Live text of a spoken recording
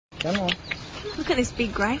Come on. Look at this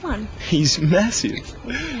big grey one. He's massive.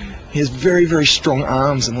 He has very, very strong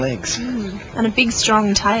arms and legs. And a big,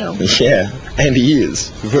 strong tail. Yeah, and ears.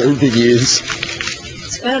 Very big ears.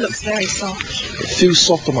 Its fur looks very soft. It feels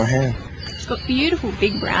soft on my hand. It's got beautiful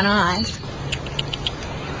big brown eyes.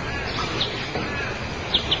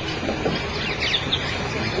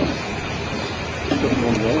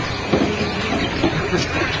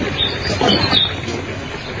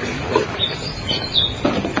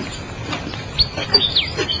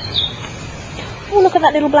 Oh, look at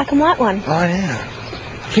that little black and white one. Oh, yeah.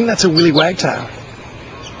 I think that's a willy wagtail.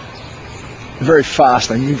 Very fast,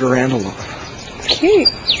 they move around a lot. It's cute.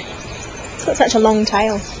 It's got such a long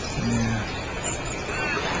tail. Yeah.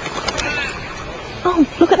 Oh,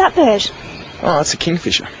 look at that bird. Oh, that's a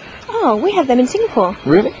kingfisher. Oh, we have them in Singapore.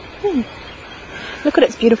 Really? Look at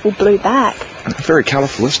its beautiful blue back. Very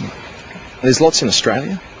colourful, isn't it? There's lots in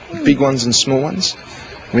Australia, big ones and small ones.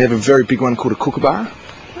 We have a very big one called a kookaburra.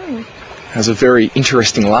 Has a very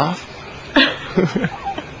interesting laugh.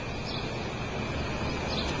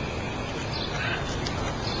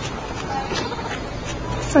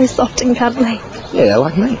 So soft and cuddly. Yeah,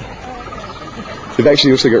 like me. They've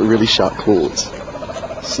actually also got really sharp claws.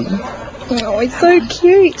 See? Oh, it's so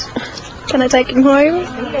cute. Can I take him home?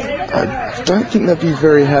 I don't think they'd be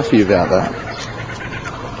very happy about that.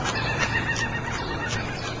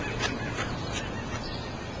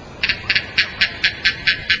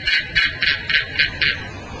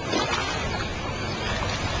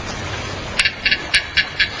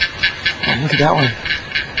 Oh, look at that one.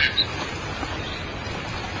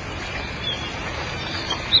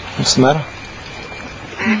 What's the matter?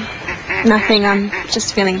 Nothing, I'm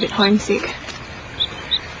just feeling a bit homesick.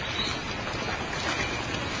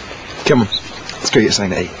 Come on, let's go get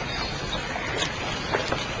something to eat.